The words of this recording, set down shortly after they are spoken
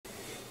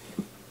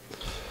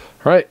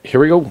All right, here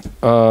we go.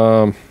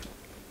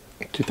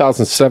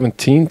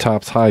 2017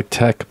 Topps High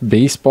Tech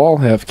Baseball,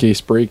 half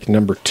case break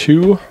number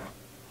 2,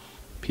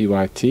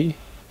 PYT.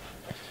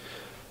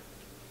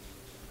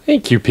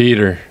 Thank you,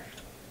 Peter.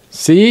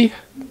 See?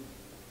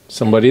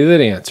 Somebody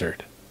that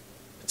answered.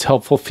 It's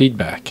helpful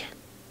feedback.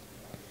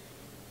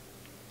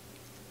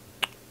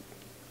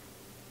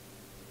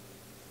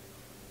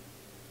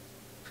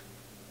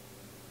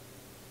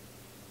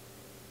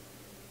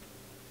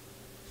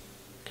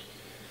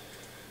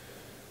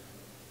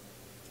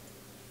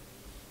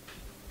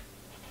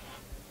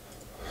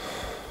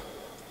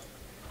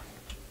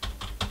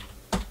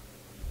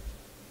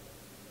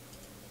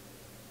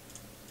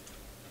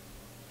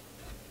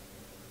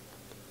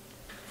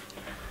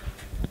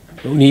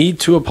 No need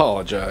to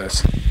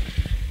apologize.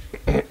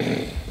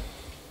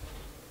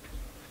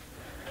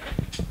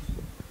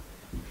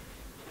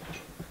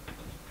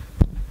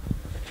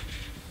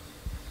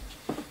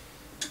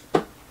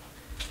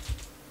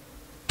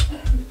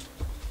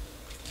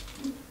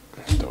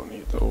 Don't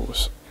need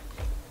those.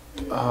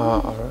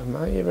 Am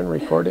I even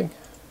recording?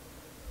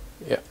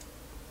 Yeah.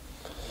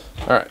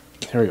 All right,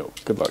 here we go.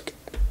 Good luck.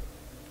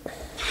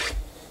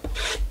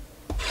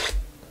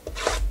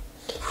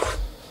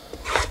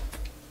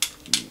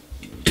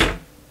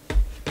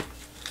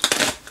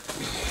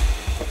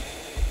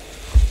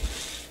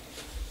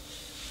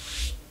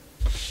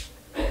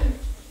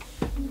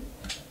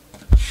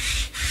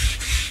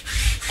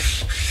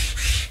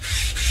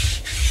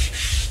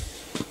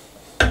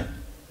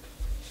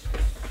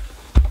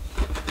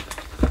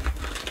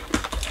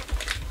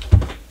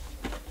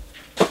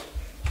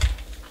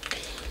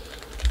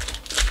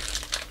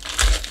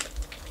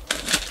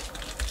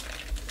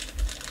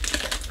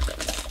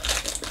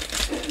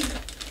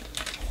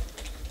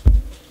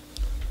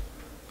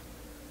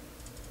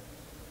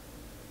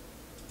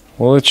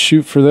 Well, let's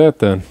shoot for that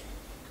then.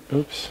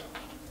 Oops.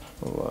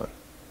 Hold on.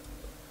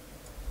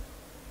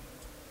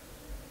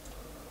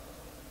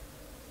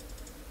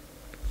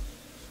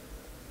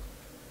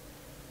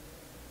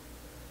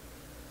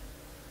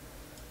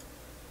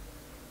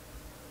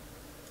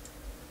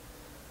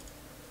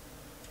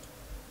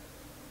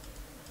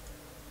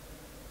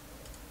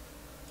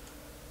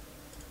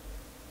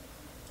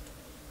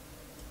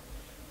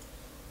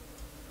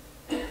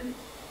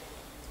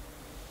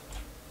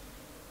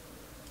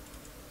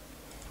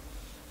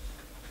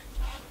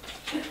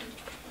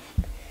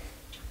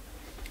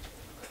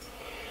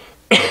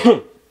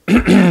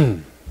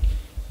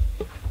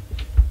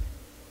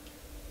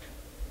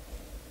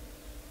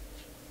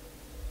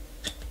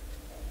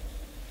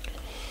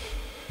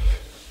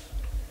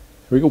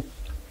 Here we go.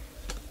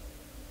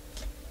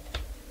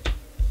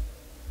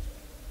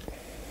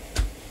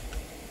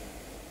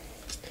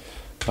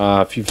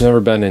 If you've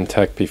never been in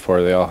tech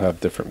before, they all have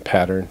different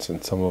patterns,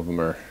 and some of them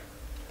are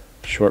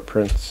short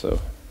prints, so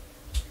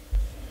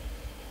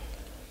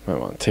might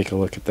want to take a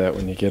look at that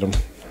when you get them.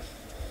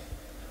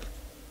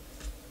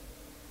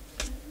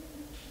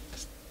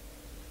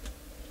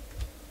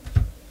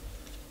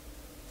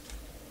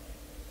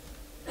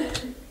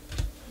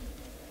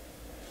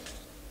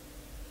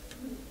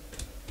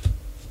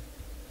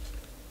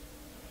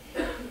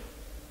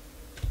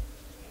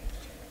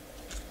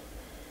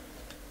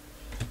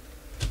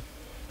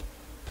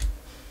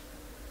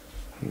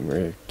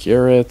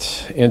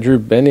 Garrett, Andrew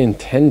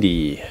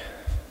Benintendi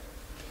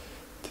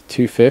to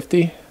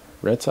 250,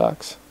 Red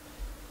Sox.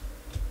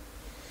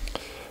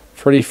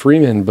 Freddie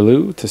Freeman,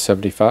 blue to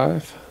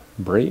 75,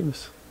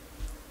 Braves.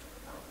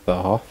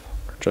 The Hoff,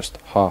 or just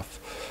Hoff,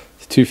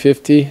 to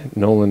 250,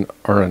 Nolan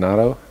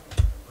Arenado,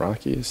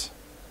 Rockies.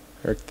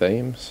 Eric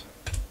Thames.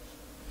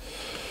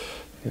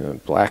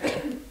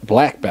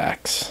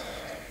 Blackbacks.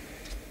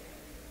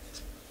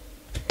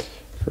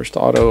 First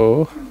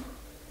auto,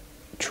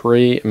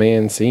 Trey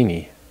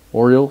Mancini,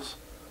 Orioles.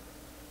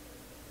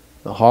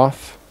 The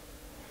Hoff.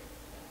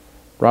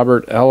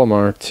 Roberto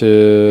Alomar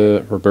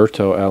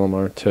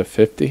to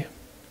 50,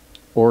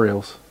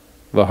 Orioles.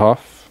 The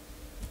Hoff.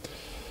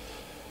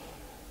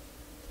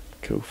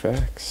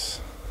 Koufax,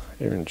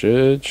 Aaron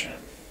Judge.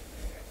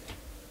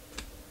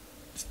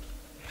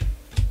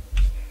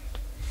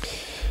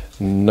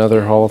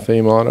 Another Hall of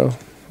Fame auto.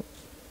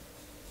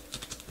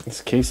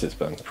 This case has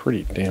been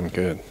pretty damn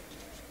good.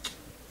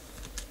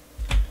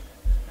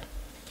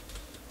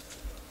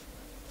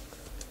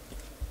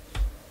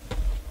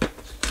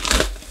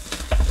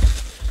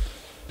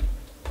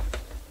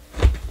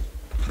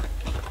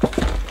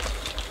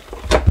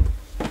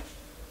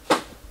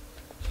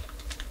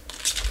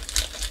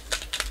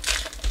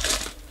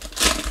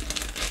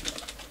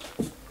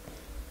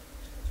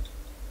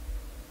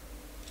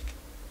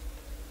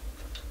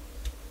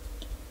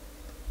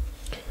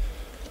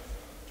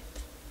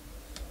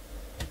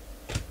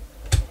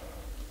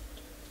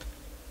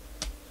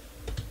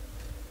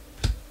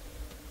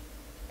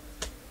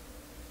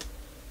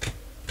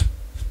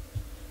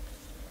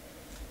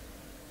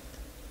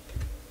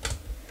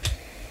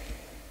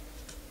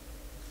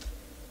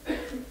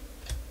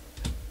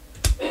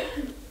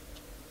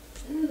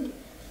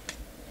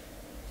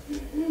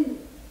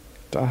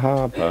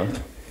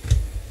 Dahaba.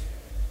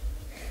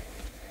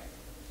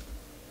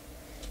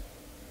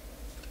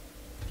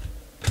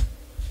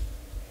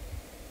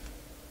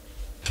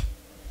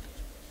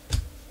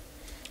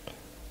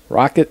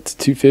 Rockets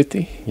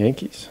 250,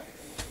 Yankees.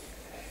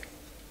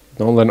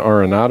 Nolan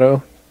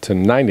Arenado to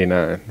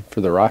 99 for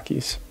the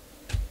Rockies.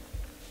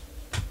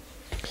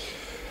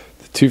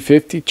 The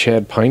 250,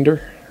 Chad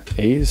Pinder,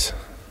 A's.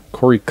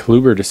 Corey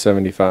Kluber to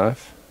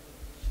 75,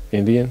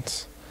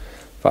 Indians.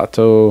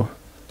 Vato,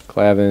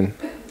 Clavin,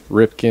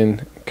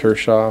 Ripken,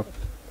 Kershaw,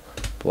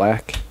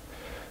 Black.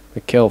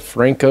 Maikel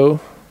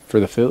Franco for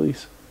the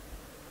Phillies.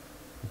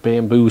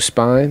 Bamboo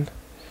Spine.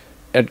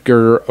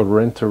 Edgar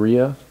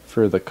Renteria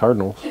for the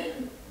Cardinals.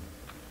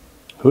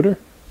 Hooter.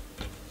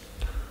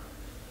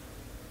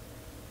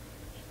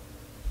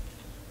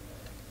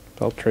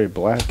 Beltre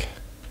Black.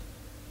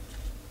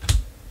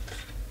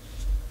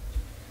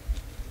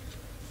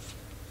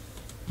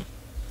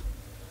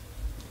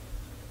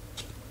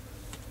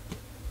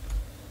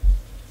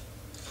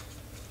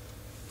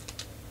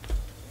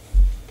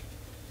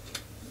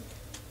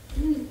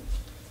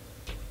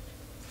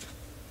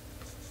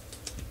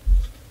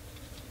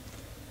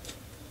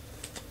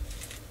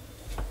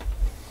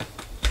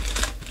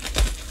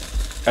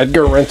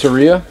 Edgar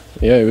Renteria,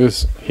 yeah,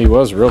 he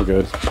was real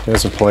good. He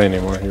doesn't play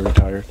anymore. He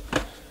retired.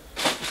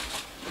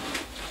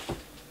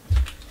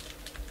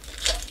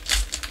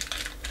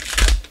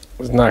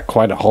 He's not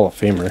quite a Hall of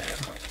Famer.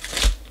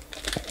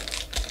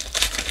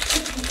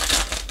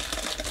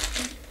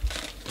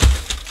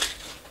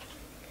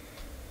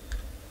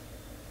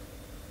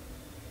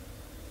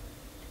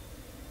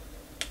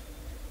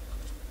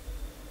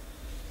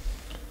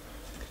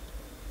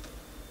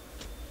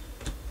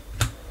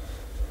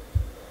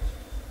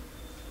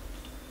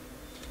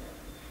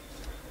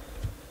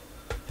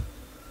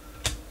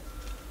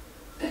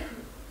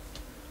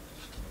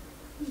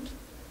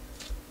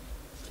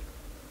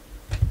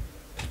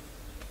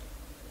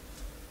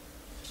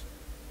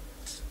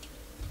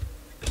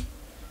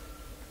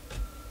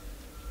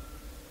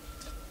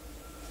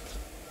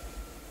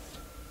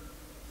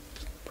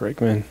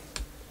 Bregman.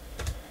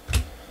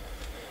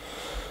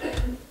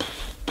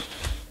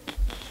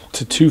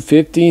 To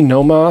 250,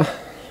 Noma.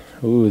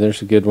 Ooh,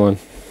 there's a good one.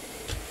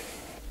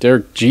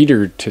 Derek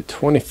Jeter to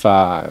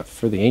 25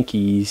 for the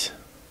Yankees.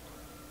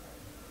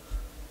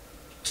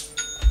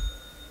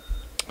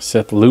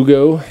 Seth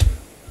Lugo.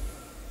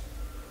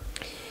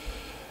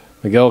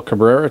 Miguel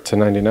Cabrera to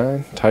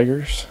 99,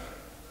 Tigers.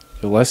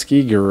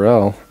 Yulesky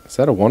Gurriel. Is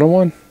that a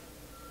 101?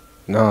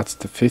 No, it's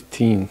to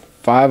 15.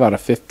 5 out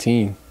of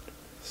 15.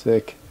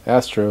 Sick.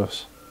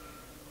 Astros.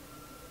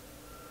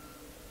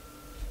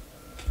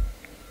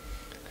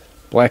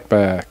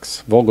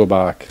 Blackbacks.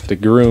 Vogelbach.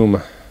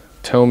 DeGrom.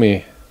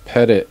 Tomey.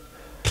 Pettit.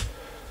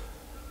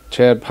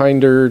 Chad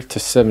Pinder to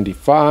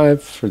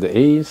 75 for the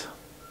A's.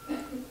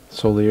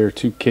 Solier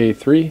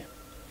 2K3.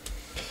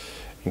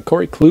 And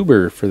Corey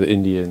Kluber for the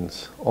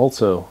Indians.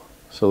 Also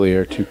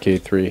Solier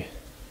 2K3.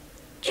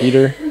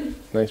 Jeter.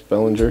 Nice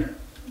Bellinger.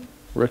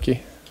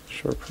 Rookie.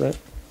 Short print.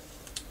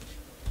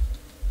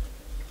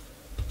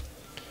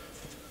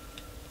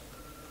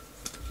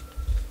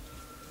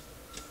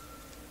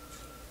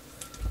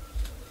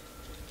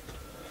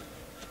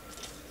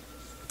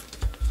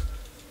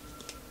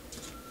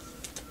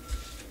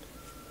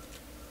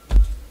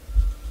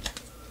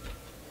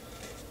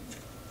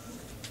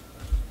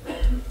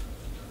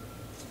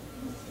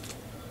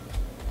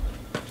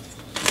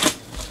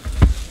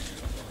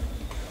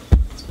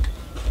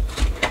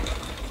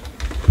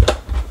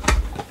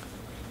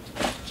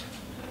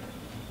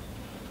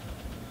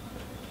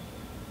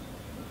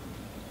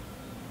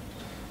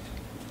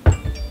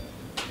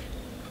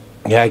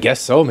 Yeah, I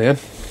guess so, man.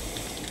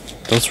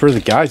 Those were the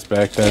guys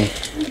back then.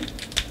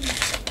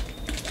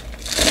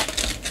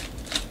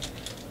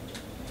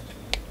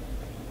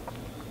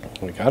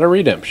 We got a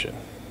redemption.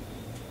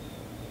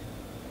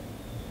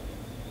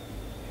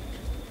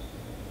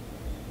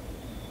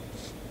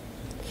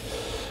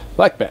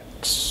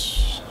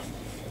 Blackbacks.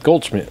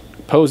 Goldschmidt.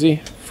 Posey.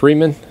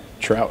 Freeman.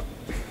 Trout.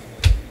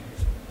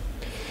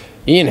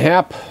 Ian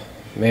Happ.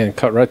 Man,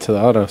 cut right to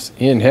the autos.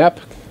 Ian Happ.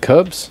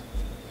 Cubs.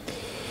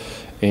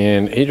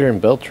 And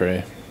Adrian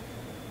Beltre,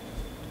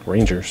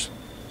 Rangers,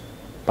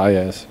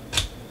 Baez.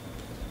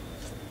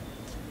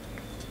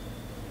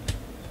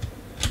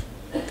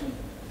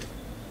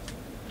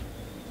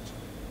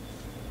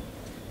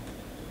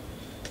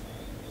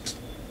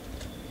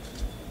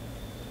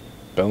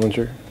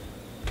 Bellinger.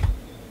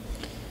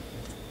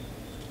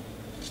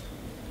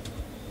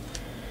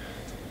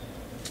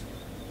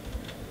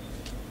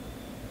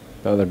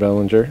 Another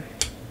Bellinger.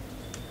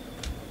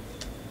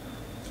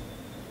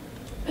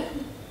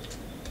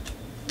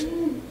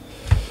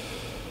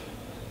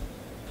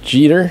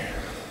 Jeter,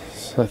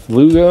 Seth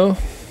Lugo,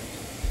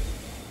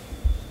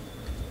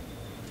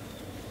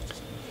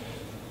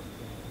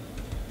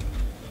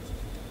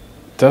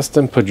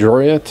 Dustin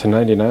Pedroia to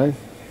 99,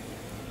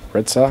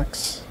 Red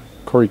Sox,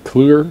 Corey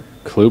Kluber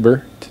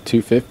to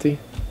 250,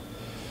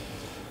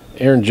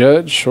 Aaron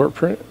Judge, short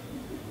print,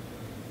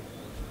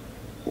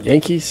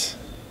 Yankees,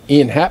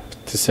 Ian Happ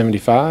to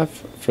 75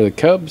 for the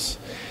Cubs,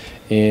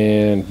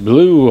 and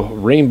blue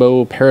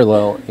rainbow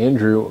parallel,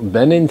 Andrew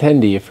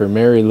Benintendi for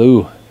Mary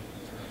Lou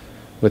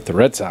with the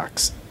Red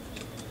Sox.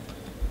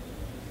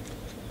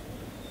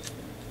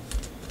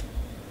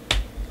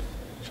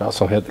 I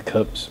also had the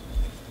Cubs.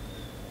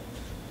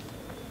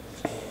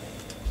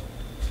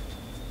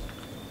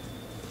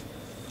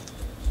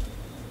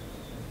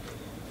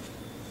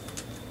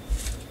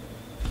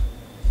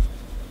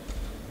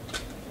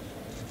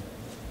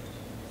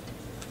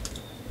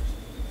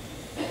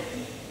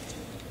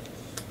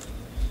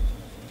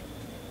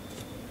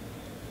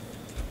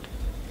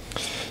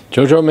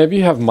 Jojo, maybe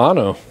you have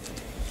mono.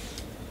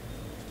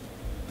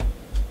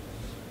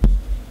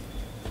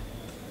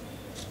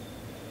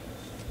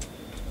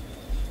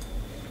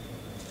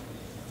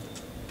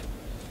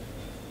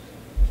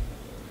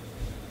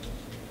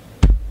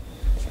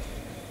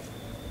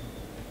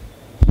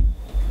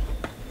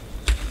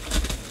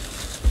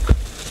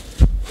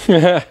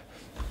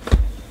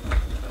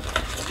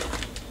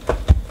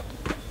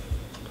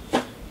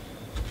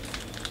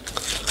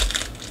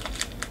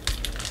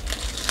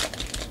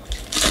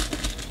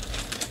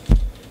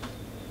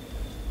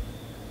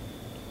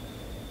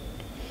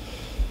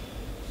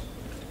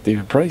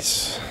 David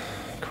Price,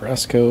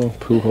 Carrasco,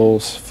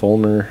 Pujols,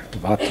 Fulmer,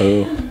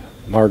 Vato,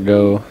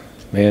 Margot,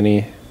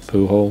 Manny,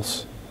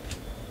 Pujols.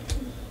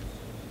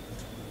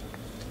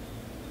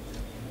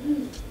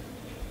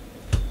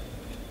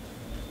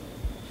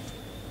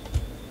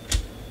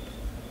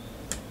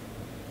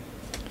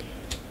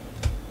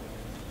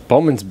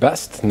 Bowman's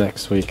Best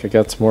next week. I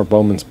got some more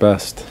Bowman's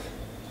Best.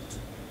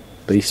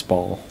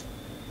 Baseball.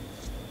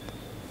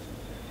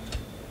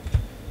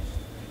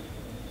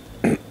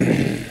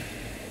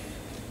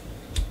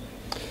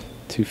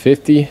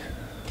 $250,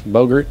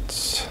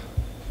 Bogarts.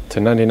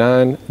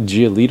 $299,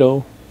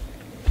 Giolito.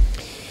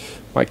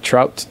 Mike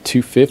Trout,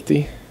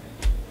 $250.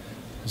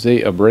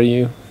 Jose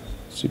Abreu,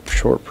 super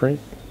short print.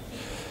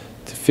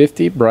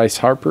 $250, Bryce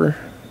Harper.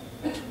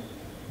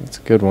 That's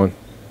a good one.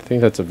 I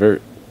think that's a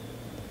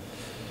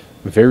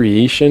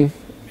variation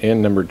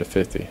and numbered to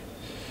 50.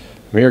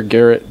 Amir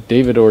Garrett,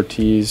 David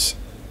Ortiz,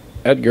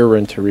 Edgar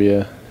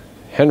Renteria,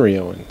 Henry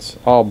Owens,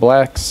 all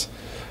blacks.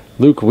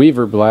 Luke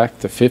Weaver black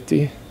to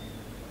 50.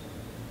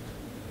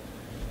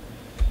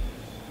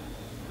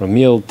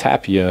 Ramil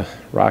Tapia,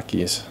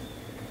 Rockies.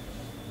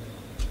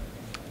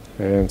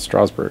 And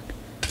Strasburg.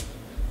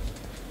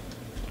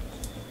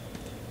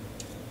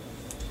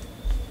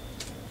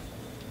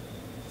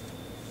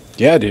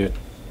 Yeah, dude.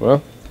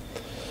 Well,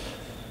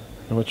 I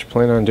don't know what you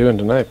plan on doing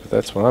tonight, but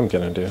that's what I'm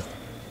going to do.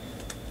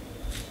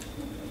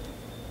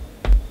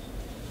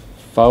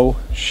 Faux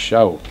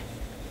show.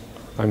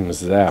 I'm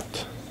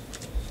zapped.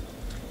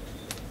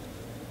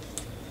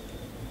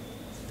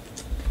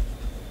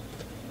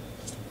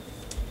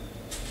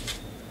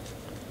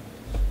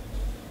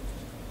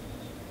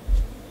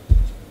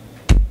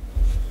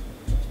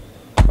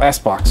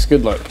 Last box.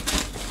 Good luck.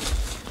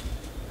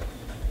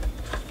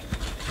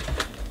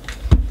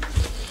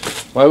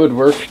 Why would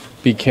work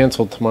be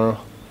canceled tomorrow?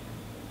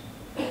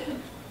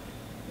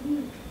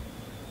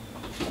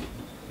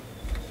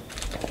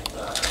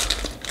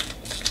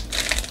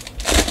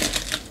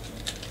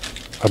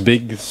 A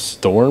big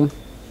storm?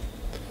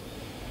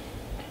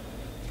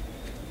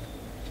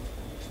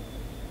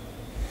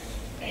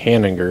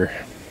 Hanninger.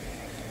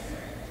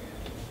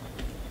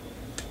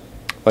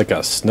 Like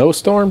a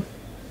snowstorm?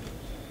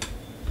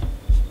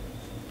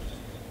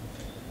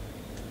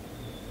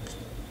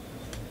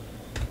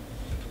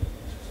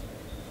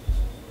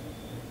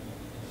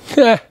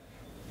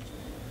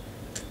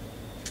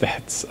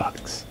 That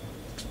sucks.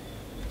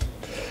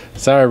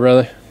 Sorry,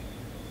 brother.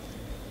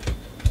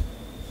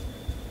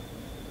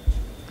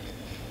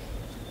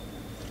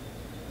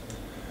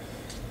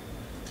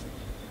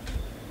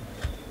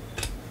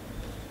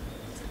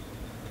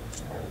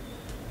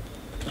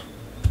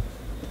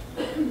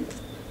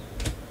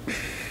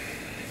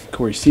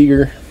 Corey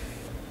Seager,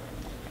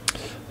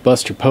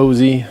 Buster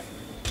Posey,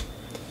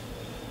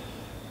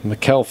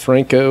 Maikel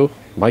Franco,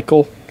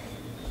 Michael,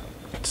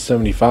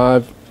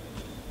 75,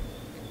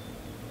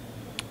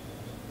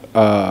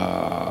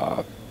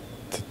 to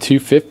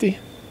 250,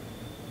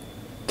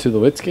 to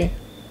Lewitsky.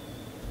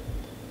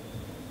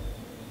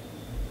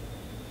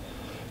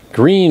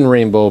 Green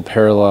rainbow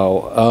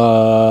parallel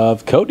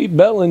of Cody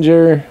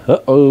Bellinger.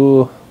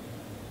 Uh-oh.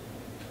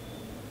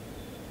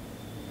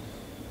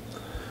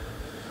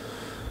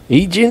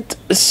 Agent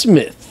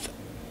Smith.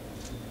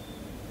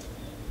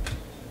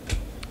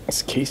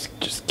 This case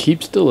just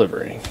keeps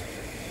delivering.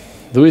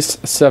 Luis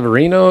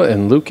Severino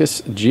and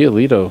Lucas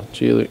Giolito.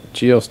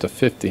 Gios to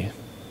 50.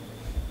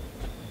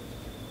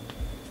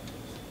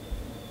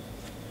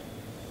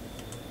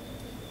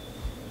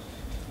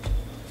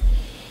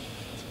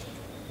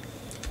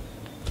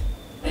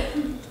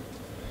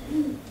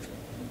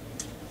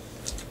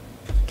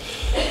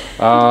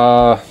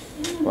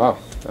 Wow,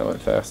 that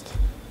went fast.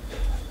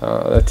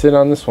 That's it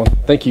on this one.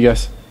 Thank you,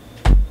 guys.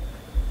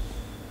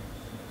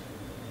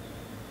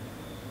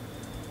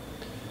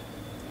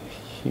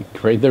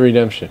 Grade the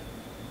redemption.